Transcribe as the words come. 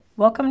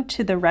Welcome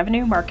to the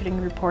Revenue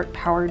Marketing Report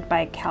powered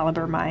by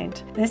Caliber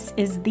Mind. This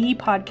is the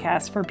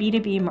podcast for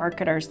B2B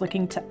marketers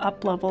looking to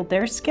up-level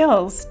their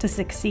skills to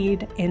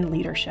succeed in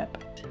leadership.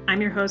 I'm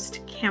your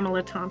host,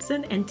 Kamala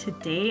Thompson, and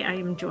today I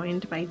am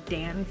joined by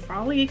Dan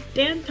Frawley.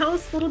 Dan, tell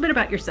us a little bit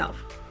about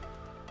yourself.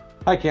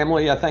 Hi,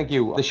 Kamala. Yeah, thank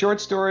you. The short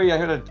story, I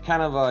had a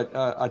kind of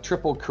a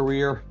triple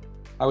career.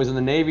 I was in the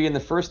Navy in the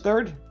first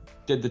third,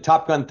 did the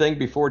Top Gun thing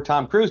before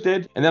Tom Cruise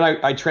did, and then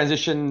I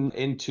transitioned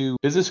into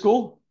business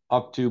school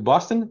up to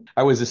Boston.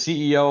 I was a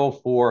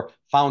CEO for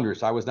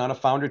founders. I was not a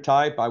founder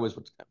type. I was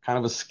kind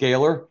of a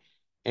scaler.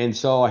 And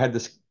so I had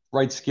the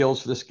right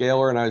skills for the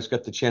scaler, and I just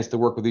got the chance to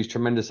work with these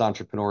tremendous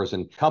entrepreneurs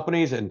and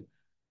companies. And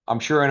I'm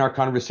sure in our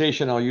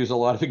conversation, I'll use a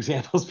lot of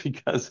examples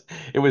because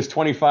it was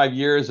 25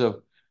 years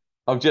of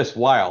just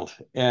wild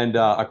and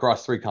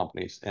across three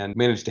companies, and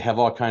managed to have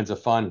all kinds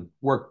of fun,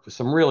 work with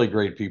some really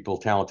great people,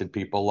 talented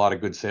people, a lot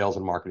of good sales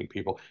and marketing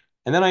people.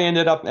 And then I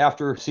ended up,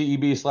 after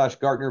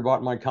CEB/Gartner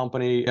bought my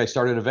company, I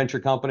started a venture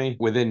company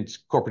within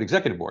Corporate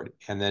Executive Board.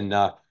 And then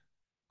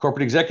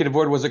Corporate Executive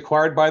Board was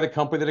acquired by the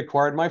company that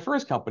acquired my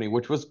first company,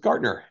 which was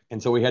Gartner.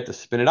 And so we had to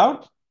spin it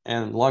out.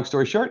 And long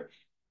story short,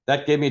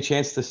 that gave me a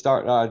chance to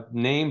start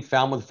name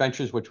Falmouth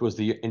Ventures, which was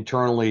the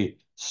internally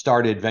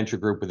started venture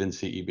group within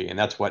CEB. And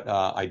that's what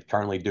I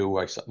currently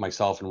do,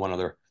 myself and one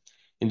other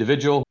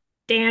individual.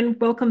 Dan,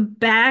 welcome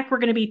back. We're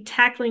going to be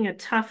tackling a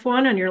tough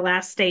one on your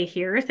last day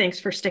here. Thanks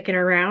for sticking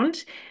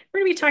around.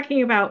 We're going to be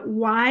talking about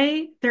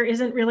why there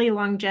isn't really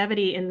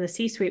longevity in the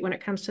C-suite when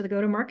it comes to the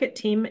go-to-market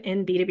team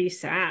in B2B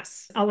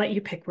SaaS. I'll let you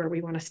pick where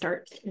we want to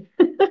start.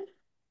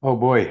 Oh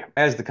boy,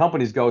 as the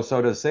companies go,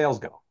 so does sales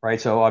go,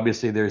 right? So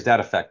obviously there's that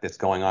effect that's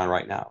going on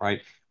right now,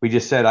 right? We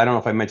just said, I don't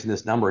know if I mentioned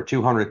this number,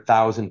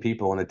 200,000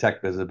 people in the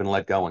tech business have been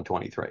let go in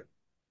 23.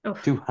 Oh.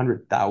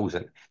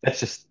 200,000. That's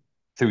just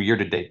through year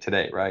to date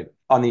today, right?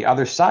 On the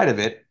other side of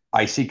it,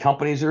 I see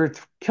companies that are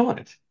killing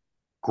it,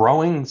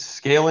 growing,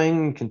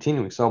 scaling,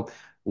 continuing. So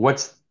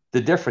what's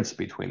the difference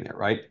between there,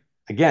 right?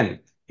 Again,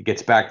 it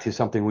gets back to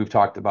something we've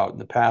talked about in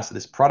the past.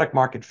 This product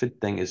market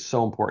fit thing is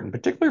so important,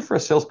 particularly for a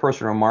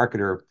salesperson or a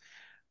marketer.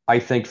 I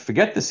think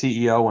forget the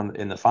CEO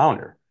and the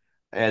founder.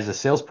 As a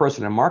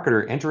salesperson and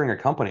marketer entering a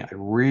company, I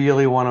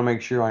really want to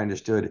make sure I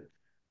understood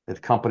that the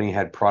company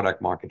had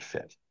product market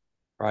fit,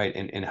 right?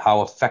 And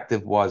how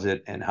effective was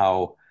it, and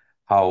how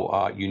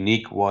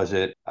unique was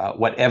it?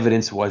 What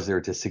evidence was there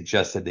to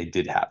suggest that they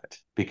did have it?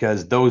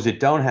 Because those that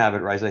don't have it,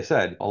 right, as I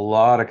said, a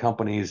lot of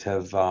companies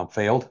have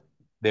failed.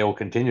 They will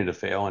continue to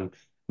fail. And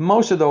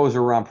most of those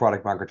are around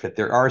product market fit.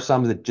 There are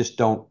some that just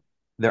don't.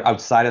 They're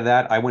outside of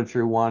that. I went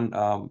through one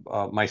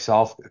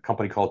myself, a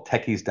company called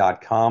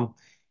techies.com.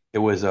 It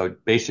was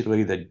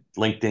basically the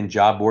LinkedIn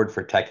job board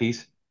for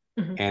techies.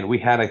 Mm-hmm. And we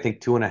had, I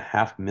think,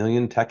 2.5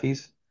 million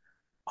techies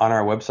on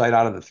our website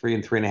out of the 3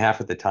 and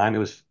 3.5 at the time. It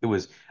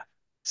was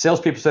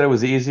salespeople said it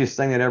was the easiest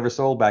thing they'd ever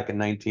sold back in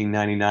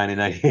 1999 and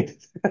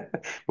 98.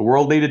 The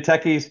world needed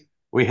techies.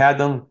 We had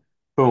them.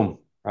 Boom,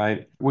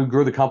 right? We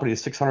grew the company to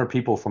 600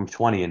 people from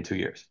 20 in 2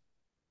 years.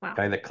 Wow.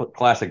 Okay, the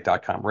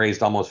classic.com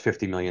raised almost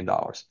 $50 million.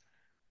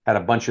 Had a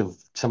bunch of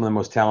some of the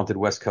most talented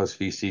West Coast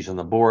VCs on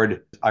the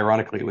board.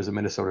 Ironically, it was a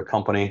Minnesota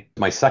company.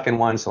 My second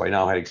one, so I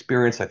now had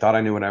experience. I thought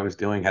I knew what I was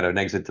doing, had an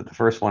exit to the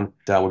first one.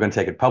 We're going to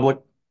take it public.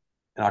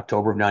 In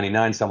October of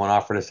 99, someone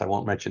offered us, I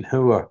won't mention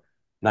who, a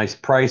nice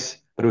price,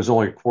 but it was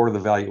only a quarter of the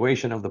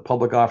valuation of the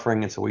public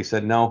offering. And so we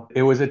said no.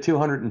 It was a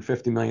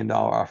 $250 million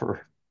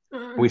offer.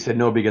 We said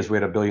no because we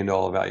had $1 billion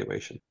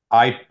valuation.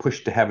 I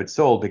pushed to have it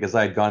sold because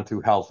I had gone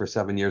through hell for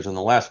 7 years on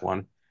the last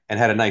one and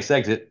had a nice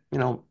exit. You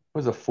know, it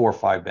was a 4 or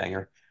 5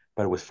 banger,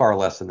 but it was far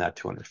less than that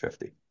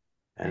 250.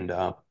 And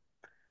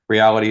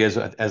reality is,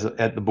 as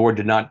the board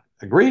did not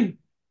agree,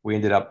 we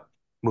ended up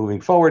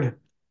moving forward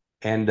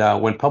and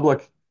went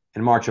public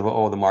in March of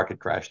the market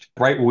crashed.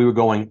 Right when we were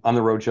going on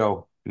the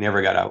roadshow, we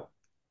never got out.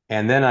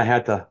 And then I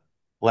had to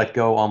let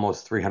go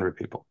almost 300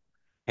 people.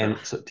 And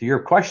so to your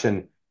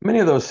question, many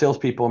of those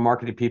salespeople and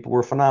marketing people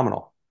were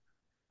phenomenal.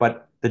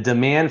 But the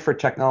demand for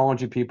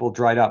technology people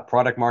dried up.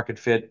 Product market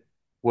fit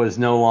was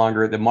no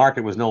longer, the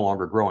market was no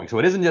longer growing. So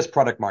it isn't just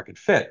product market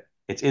fit.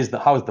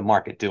 How is the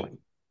market doing?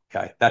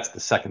 Okay, that's the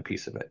second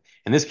piece of it.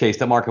 In this case,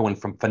 the market went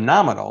from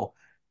phenomenal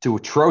to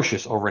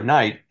atrocious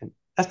overnight. And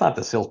that's not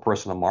the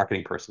salesperson or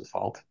marketing person's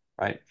fault,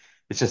 right?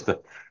 It's just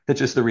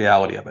the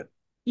reality of it.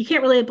 You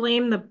can't really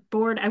blame the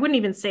board. I wouldn't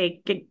even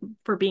say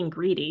for being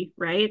greedy,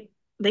 right?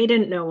 They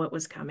didn't know what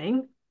was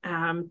coming.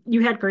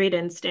 You had great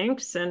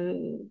instincts,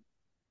 and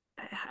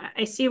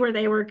I see where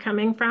they were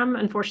coming from.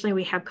 Unfortunately,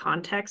 we have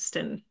context,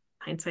 and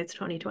hindsight's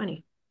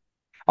 2020.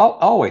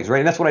 Always, right?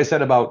 And that's what I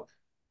said about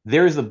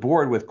there's the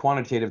board with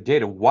quantitative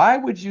data. Why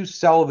would you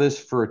sell this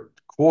for a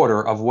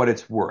quarter of what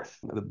it's worth?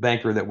 The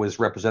banker that was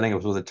representing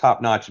it was a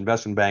top-notch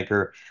investment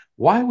banker.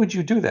 Why would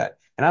you do that?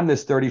 And I'm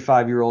this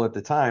 35-year-old at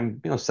the time,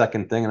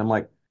 second thing. And I'm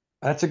like,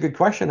 that's a good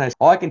question.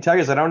 All I can tell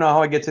you is I don't know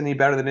how it gets any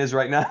better than it is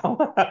right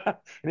now.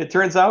 And it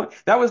turns out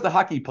that was the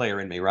hockey player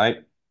in me,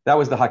 right? That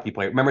was the hockey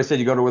player. Remember I said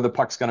you go to where the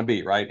puck's going to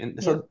be, right?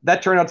 And so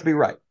that turned out to be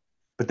right.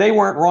 But they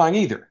weren't wrong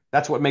either.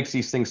 That's what makes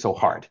these things so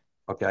hard.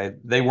 Okay.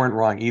 They weren't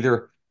wrong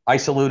either. I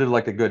saluted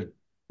like a good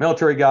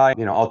military guy.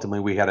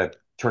 Ultimately we had to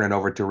turn it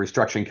over to a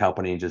restructuring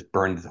company and just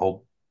burned the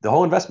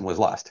whole investment was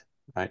lost.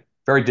 Right.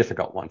 Very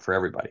difficult one for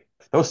everybody.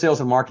 Those sales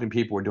and marketing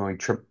people were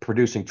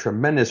producing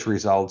tremendous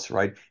results,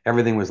 right?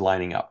 Everything was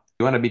lining up.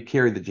 You want to be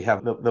clear that you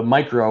have the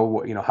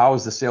micro, how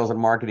is the sales and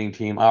marketing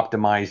team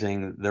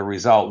optimizing the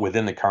result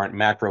within the current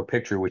macro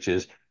picture, which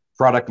is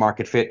product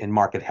market fit and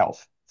market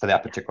health for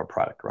that particular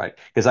product, right?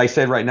 Because I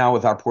said right now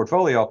with our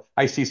portfolio,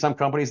 I see some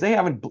companies, they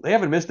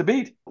haven't missed a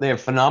beat. They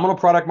have phenomenal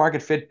product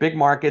market fit, big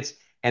markets,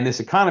 and this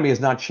economy has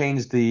not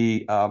changed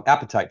the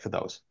appetite for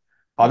those.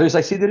 Others,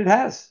 I see that it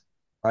has,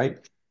 right?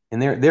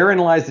 And therein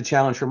lies the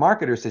challenge for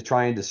marketers to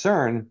try and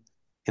discern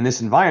in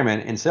this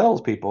environment, and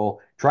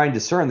salespeople try and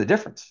discern the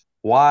difference.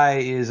 Why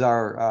is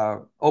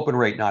our open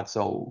rate not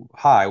so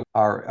high?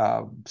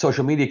 Our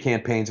social media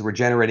campaigns were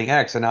generating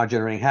X and now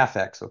generating half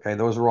X. Okay,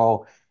 those are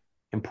all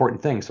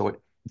important things. So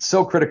it's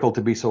so critical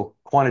to be so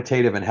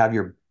quantitative and have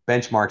your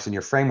benchmarks and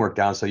your framework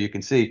down so you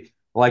can see,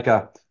 like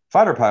a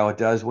fighter pilot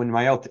does, when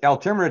my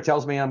altimeter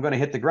tells me I'm going to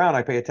hit the ground,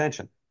 I pay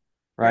attention,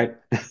 right?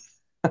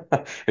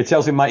 It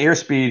tells me my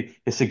airspeed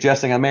is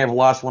suggesting I may have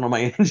lost one of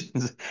my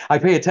engines. I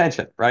pay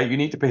attention, right? You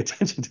need to pay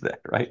attention to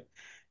that, right?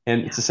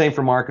 And it's the same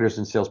for marketers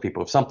and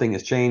salespeople. If something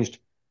has changed,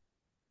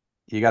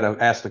 you got to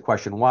ask the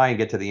question why and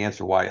get to the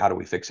answer why. How do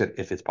we fix it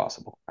if it's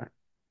possible? Right?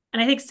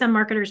 And I think some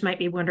marketers might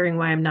be wondering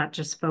why I'm not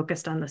just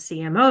focused on the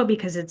CMO,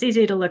 because it's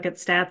easy to look at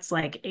stats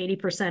like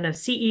 80% of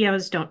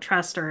CEOs don't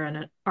trust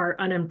or are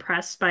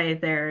unimpressed by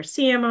their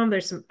CMO.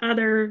 There's some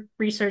other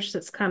research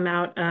that's come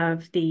out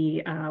of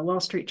the Wall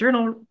Street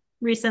Journal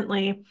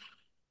recently.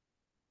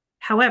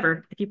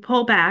 However, if you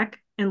pull back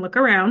and look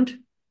around,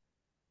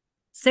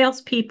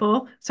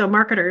 salespeople, so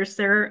marketers,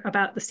 the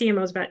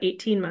CMO is about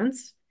 18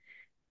 months.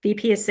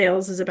 VP of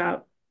sales is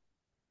about,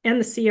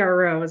 and the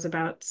CRO is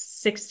about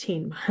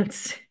 16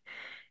 months.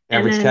 And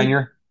Average then,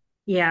 tenure?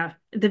 yeah,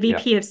 the Yeah.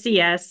 VP of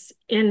CS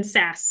in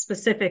SaaS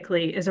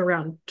specifically is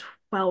around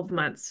 12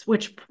 months,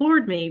 which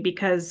floored me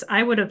because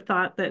I would have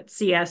thought that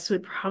CS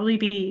would probably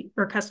be,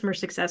 or customer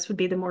success would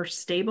be the more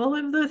stable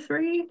of the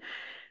three,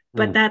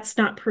 but that's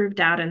not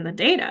proved out in the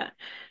data.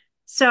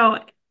 So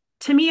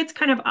to me, it's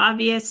kind of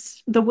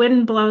obvious the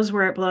wind blows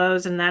where it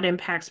blows, and that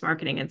impacts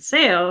marketing and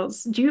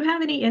sales. Do you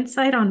have any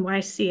insight on why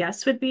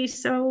CS would be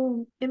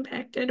so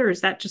impacted, or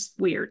is that just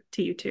weird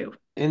to you too?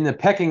 In the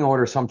pecking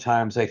order,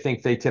 sometimes I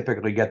think they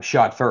typically get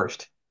shot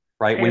first,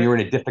 right? When Fair. you're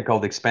in a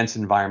difficult expense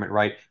environment,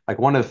 right? Like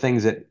one of the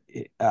things that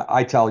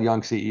I tell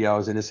young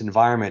CEOs in this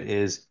environment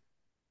is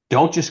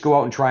don't just go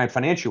out and try and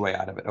finance your way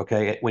out of it.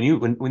 Okay.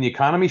 When the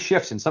economy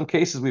shifts, in some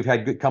cases, we've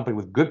had good company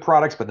with good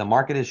products, but the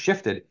market has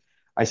shifted.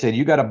 I said,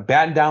 you got to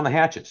batten down the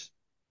hatches.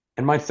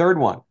 And my third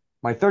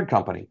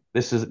company,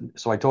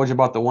 so I told you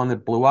about the one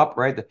that blew up,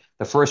 right?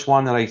 The first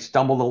one that I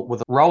stumbled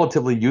with,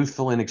 relatively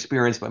youthful and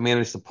inexperienced, but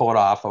managed to pull it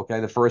off. Okay.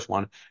 The first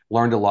one,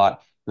 learned a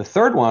lot. The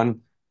third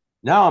one,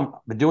 now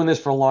I've been doing this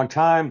for a long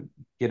time,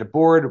 get a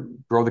board,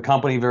 grow the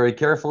company very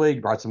carefully,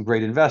 brought some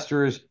great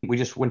investors. We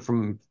just went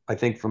I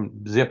think,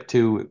 from zip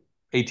to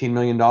 $18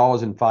 million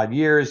in 5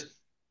 years.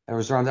 It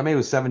was around, I mean, it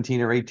was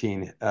 17 or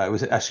 18. It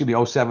was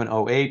actually 07,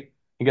 08.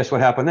 And guess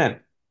what happened then?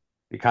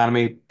 The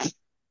economy,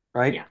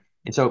 right? Yeah.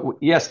 And so,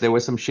 yes, there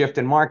was some shift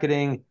in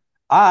marketing.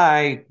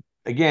 I,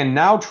 again,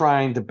 now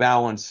trying to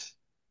balance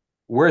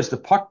where's the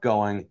puck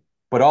going,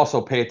 but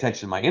also pay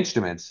attention to my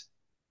instruments,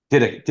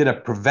 did a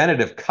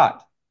preventative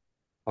cut.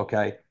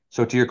 Okay.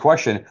 So to your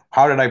question,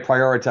 how did I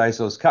prioritize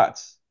those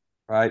cuts?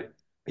 Right.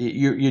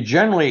 You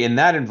generally in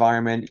that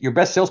environment, your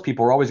best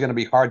salespeople are always going to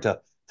be hard to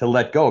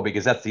let go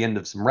because that's the end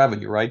of some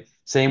revenue, right?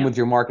 Same Yep. with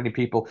your marketing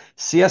people.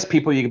 CS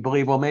people, you can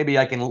believe, well, maybe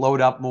I can load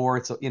up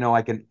more. So,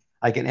 I can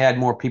add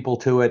more people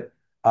to it.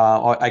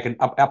 Or I can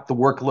up the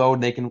workload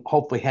and they can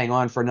hopefully hang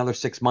on for another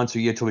 6 months or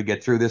a year till we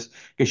get through this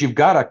because you've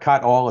got to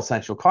cut all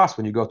essential costs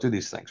when you go through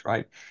these things,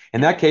 right?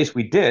 In Yep. that case,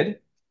 we did.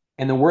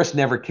 And the worst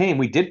never came.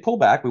 We did pull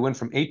back. We went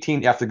from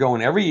 18 after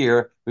going every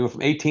year. We went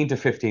from 18 to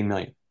 15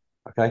 million.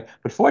 Okay,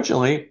 but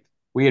fortunately,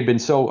 we had been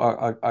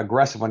so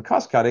aggressive on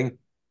cost cutting,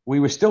 we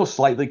were still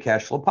slightly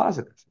cash flow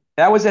positive.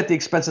 That was at the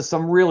expense of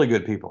some really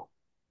good people.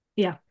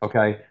 Yeah.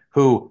 Okay,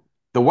 who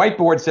the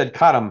whiteboard said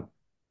cut them.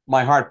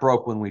 My heart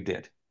broke when we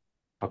did.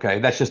 Okay,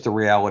 that's just the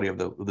reality of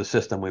the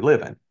system we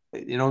live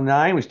in.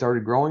 Nine, we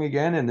started growing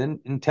again, and then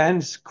in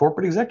 10,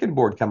 corporate executive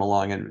board come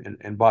along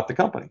and bought the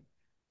company.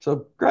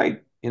 So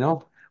great,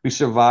 we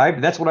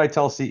survived. That's what I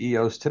tell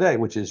CEOs today,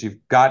 which is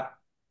you've got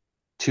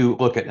to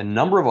look at a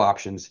number of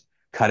options,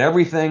 cut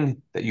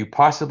everything that you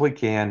possibly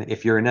can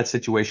if you're in that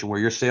situation where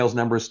your sales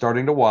number is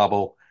starting to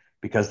wobble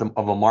because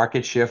of a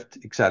market shift,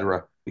 et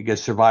cetera,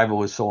 because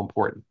survival is so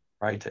important,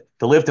 right?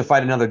 To live to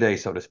fight another day,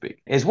 so to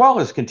speak, as well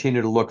as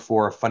continue to look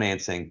for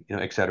financing,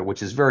 et cetera,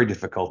 which is very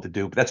difficult to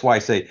do. But that's why I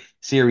say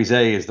Series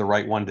A is the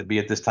right one to be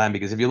at this time,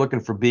 because if you're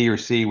looking for B or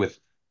C with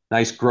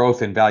nice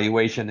growth and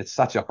valuation, it's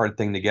such a hard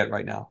thing to get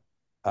right now.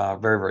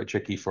 Very, very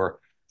tricky for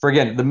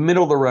again, the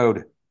middle of the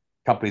road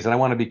companies. And I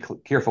want to be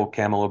careful,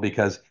 Camilo,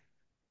 because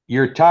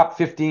your top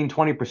 15,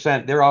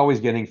 20%, they're always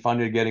getting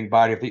funded, getting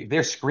bought. If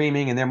they're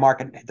screaming and their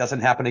market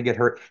doesn't happen to get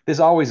hurt, there's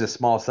always a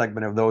small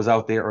segment of those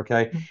out there,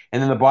 okay? And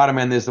then the bottom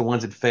end, there's the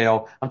ones that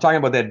fail. I'm talking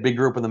about that big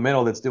group in the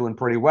middle that's doing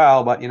pretty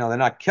well, but they're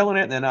not killing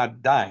it and they're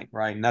not dying,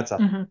 right? And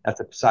Mm-hmm. that's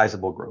a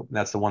sizable group. And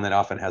that's the one that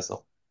often has a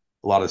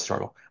lot of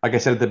struggle. Like I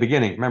said at the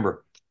beginning,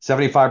 remember,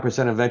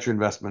 75% of venture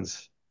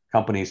investments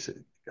companies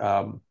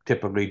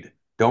typically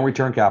don't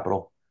return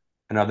capital.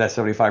 And of that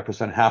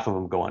 75%, half of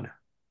them go under.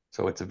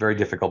 So it's a very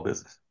difficult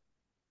business.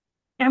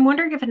 I'm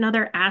wondering if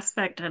another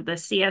aspect of the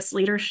CS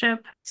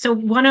leadership. So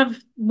one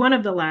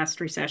of the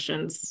last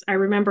recessions, I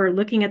remember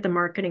looking at the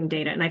marketing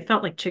data and I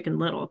felt like Chicken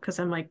Little because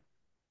I'm like,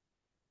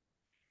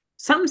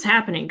 something's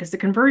happening because the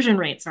conversion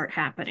rates aren't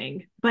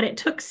happening. But it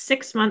took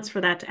 6 months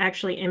for that to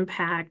actually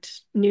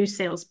impact new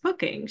sales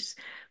bookings.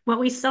 What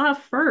we saw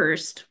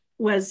first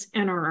was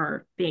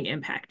NRR being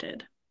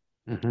impacted.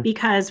 Mm-hmm.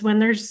 Because when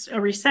there's a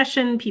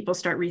recession, people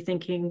start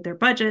rethinking their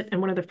budget.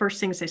 And one of the first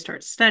things they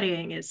start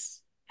studying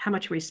is how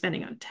much are we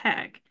spending on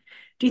tech?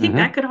 Do you think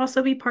that Mm-hmm. could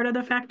also be part of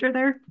the factor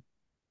there?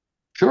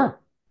 Sure.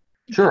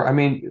 Okay. Sure. I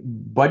mean,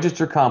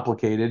 budgets are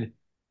complicated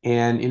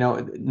and,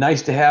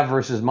 nice to have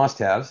versus must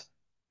haves,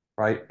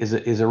 right,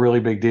 is a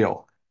really big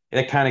deal.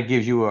 It kind of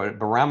gives you a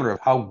barometer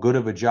of how good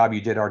of a job you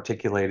did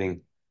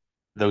articulating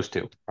those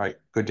two, right?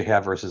 Good to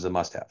have versus a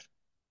must have,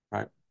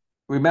 right?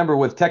 Remember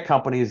with tech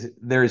companies,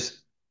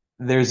 there's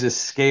this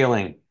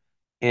scaling.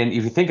 And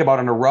if you think about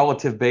it on a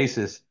relative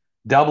basis,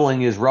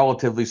 doubling is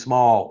relatively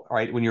small,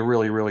 right? When you're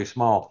really, really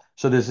small.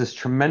 So there's this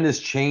tremendous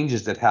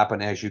changes that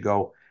happen as you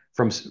go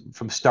from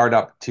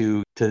startup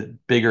to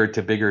bigger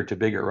to bigger to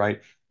bigger,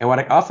 right? And what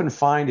I often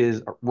find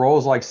is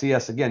roles like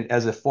CS, again,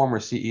 as a former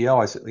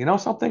CEO, I said, you know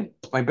something?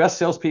 My best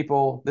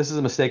salespeople, this is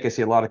a mistake I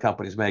see a lot of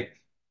companies make.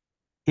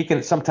 He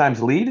can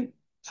sometimes lead.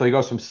 So he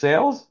goes from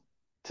sales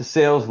to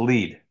sales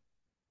lead.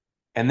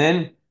 And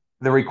then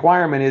the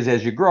requirement is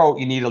as you grow,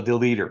 you need a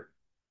leader.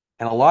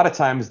 And a lot of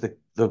times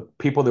the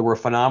people that were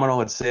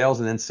phenomenal at sales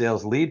and then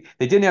sales lead,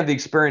 they didn't have the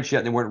experience yet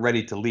and they weren't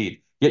ready to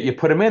lead. Yet you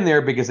put them in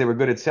there because they were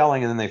good at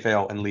selling and then they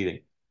fail in leading.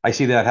 I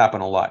see that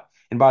happen a lot.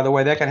 And by the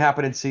way, that can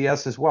happen in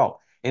CS as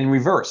well, in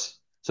reverse.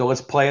 So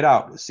let's play it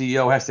out. The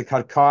CEO has to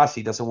cut costs.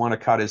 He doesn't want to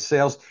cut his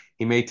sales.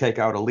 He may take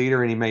out a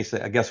leader and he may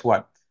say, guess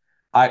what?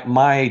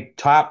 My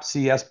top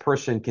CS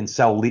person can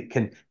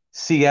can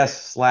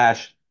CS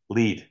slash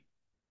lead.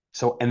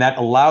 So, and that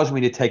allows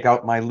me to take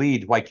out my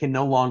lead who I can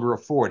no longer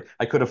afford.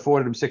 I could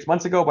afford him 6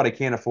 months ago, but I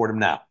can't afford him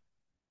now.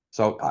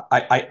 So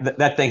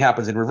that thing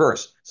happens in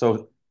reverse.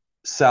 So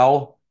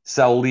sell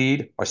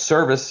lead or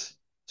service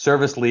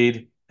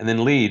lead, and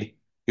then lead.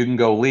 You can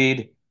go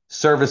lead,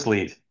 service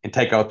lead, and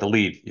take out the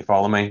lead. You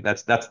follow me?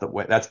 That's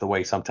the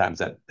way sometimes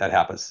that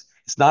happens.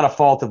 It's not a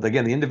fault of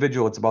again the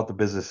individual. It's about the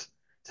business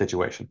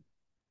situation.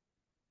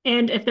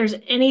 And if there's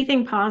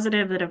anything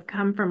positive that have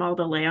come from all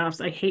the layoffs,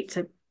 I hate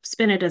to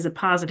spin it as a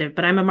positive,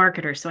 but I'm a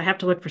marketer, so I have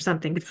to look for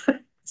something.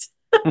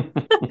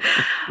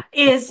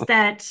 Is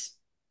that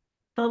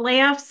the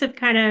layoffs have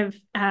kind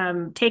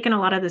of taken a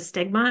lot of the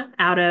stigma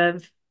out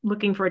of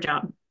looking for a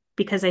job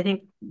because I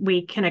think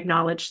we can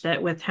acknowledge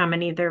that with how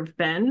many there have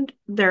been,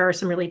 there are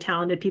some really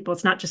talented people.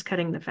 It's not just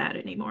cutting the fat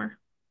anymore.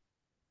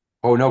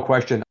 Oh, no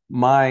question.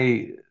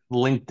 My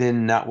LinkedIn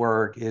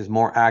network is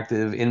more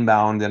active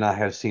inbound than I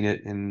have seen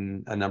it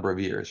in a number of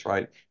years,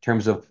 right? In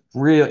terms of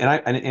real,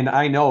 and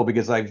I know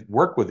because I've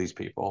worked with these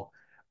people.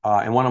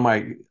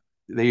 And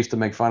they used to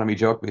make fun of me,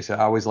 joke me, say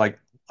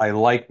I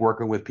like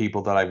working with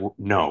people that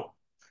know.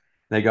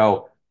 They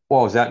go,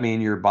 well, does that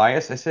mean you're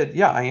biased? I said,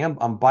 yeah, I am.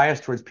 I'm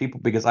biased towards people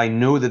because I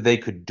knew that they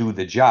could do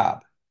the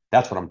job.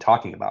 That's what I'm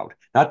talking about.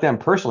 Not them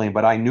personally,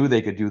 but I knew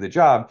they could do the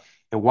job.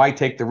 And why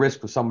take the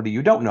risk with somebody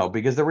you don't know?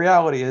 Because the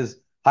reality is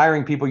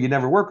hiring people you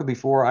never worked with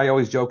before, I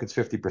always joke it's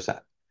 50%.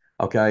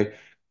 Okay.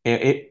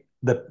 And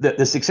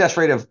the success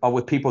rate of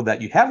with people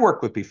that you have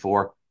worked with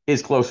before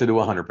is closer to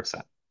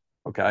 100%.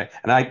 Okay.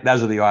 And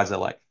those are the odds I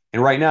like.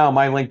 And right now,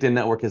 my LinkedIn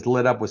network is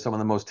lit up with some of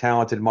the most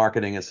talented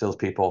marketing and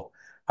salespeople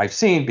I've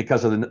seen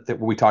because of what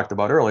we talked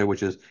about earlier,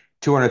 which is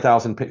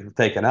 200,000 people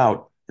taken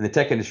out in the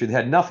tech industry that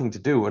had nothing to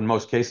do in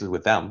most cases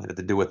with them. It had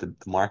to do with the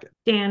market.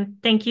 Dan,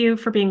 thank you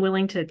for being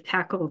willing to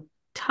tackle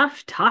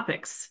tough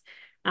topics.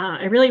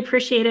 I really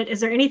appreciate it. Is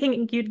there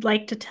anything you'd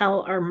like to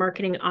tell our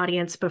marketing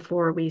audience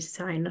before we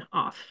sign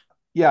off?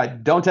 Yeah,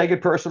 don't take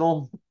it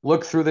personal.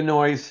 Look through the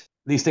noise.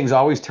 These things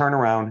always turn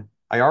around.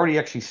 I already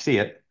actually see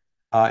it,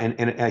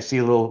 and I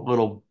see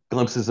little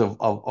glimpses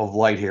of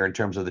light here in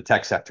terms of the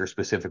tech sector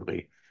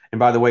specifically. And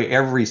by the way,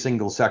 every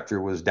single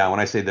sector was down. When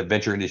I say the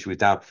venture industry was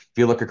down, if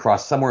you look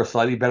across, some were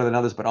slightly better than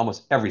others, but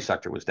almost every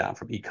sector was down,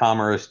 from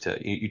e-commerce to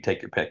you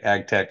take your pick,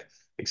 ag tech,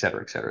 et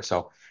cetera, et cetera.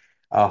 So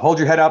hold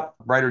your head up.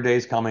 Brighter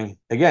days coming.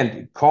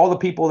 Again, call the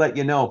people that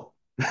you know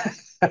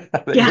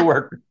that you Yeah,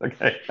 work with.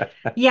 Okay.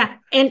 yeah.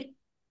 And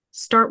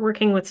start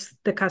working with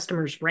the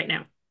customers right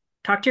now.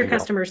 Talk to There your you go.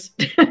 customers.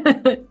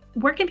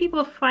 Where can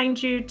people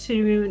find you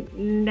to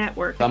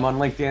network? I'm on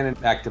LinkedIn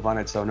and active on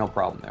it, so no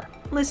problem there.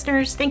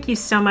 Listeners, thank you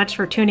so much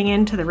for tuning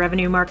in to the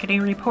Revenue Marketing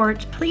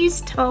Report.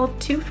 Please tell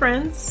 2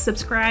 friends,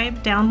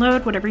 subscribe,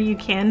 download, whatever you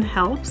can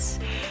helps.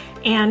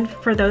 And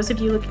for those of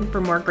you looking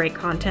for more great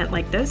content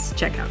like this,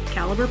 check out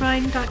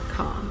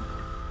calibermind.com.